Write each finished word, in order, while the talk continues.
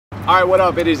Alright, what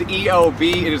up? It is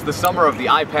EOB. It is the summer of the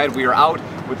iPad. We are out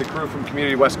with the crew from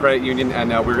Community West Credit Union,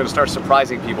 and we're going to start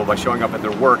surprising people by showing up at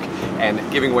their work and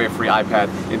giving away a free iPad.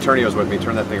 Internio's with me.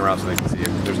 Turn that thing around so they can see you.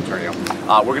 There's Internio.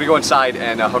 We're going to go inside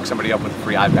and hook somebody up with a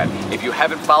free iPad. If you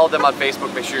haven't followed them on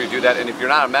Facebook, make sure you do that. And if you're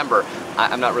not a member,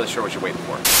 I'm not really sure what you're waiting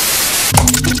for.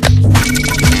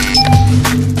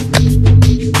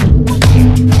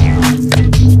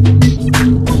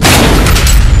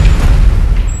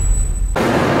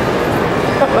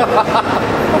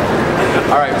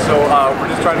 Alright, so we're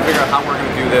just trying to figure out how we're going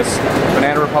to do this.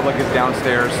 Banana Republic is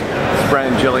downstairs. It's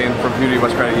Brent and Jillian from Community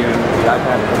West Credit Union. The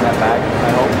iPad is in that bag, I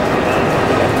hope.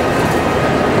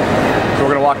 So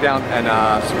we're going to walk down and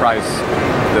surprise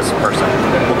this person.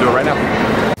 We'll do it right now.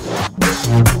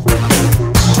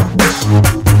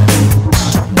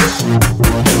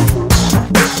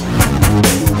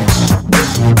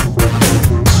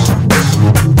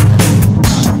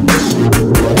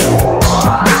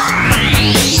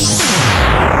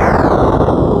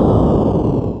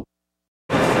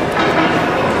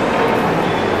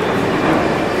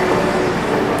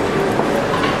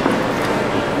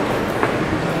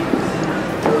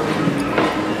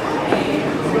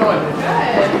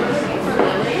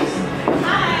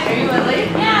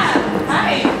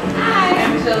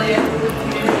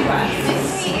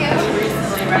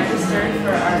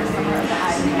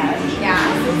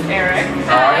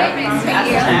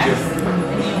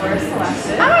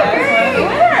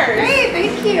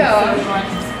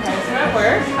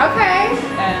 Okay.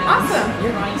 Awesome.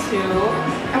 You're going to...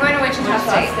 I'm going to Wichita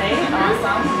State.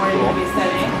 Awesome. Where are you going to be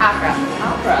studying? Opera.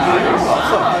 Opera.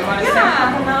 Oh, you want to sing a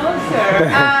couple notes? Or?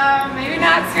 Maybe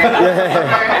not screw up.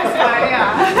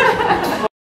 Yeah.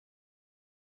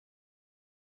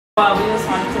 Well, we just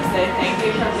wanted to say thank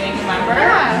you for being a member.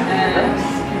 Yeah. And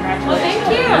congratulations. Well, thank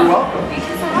you. You're welcome. Thank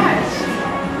you so much.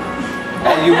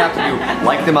 All you have to do,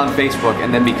 like them on Facebook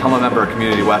and then become a member of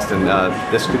Community West, and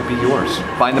this could be yours.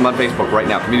 Find them on Facebook right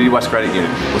now, Community West Credit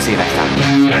Union. We'll see you next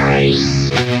time.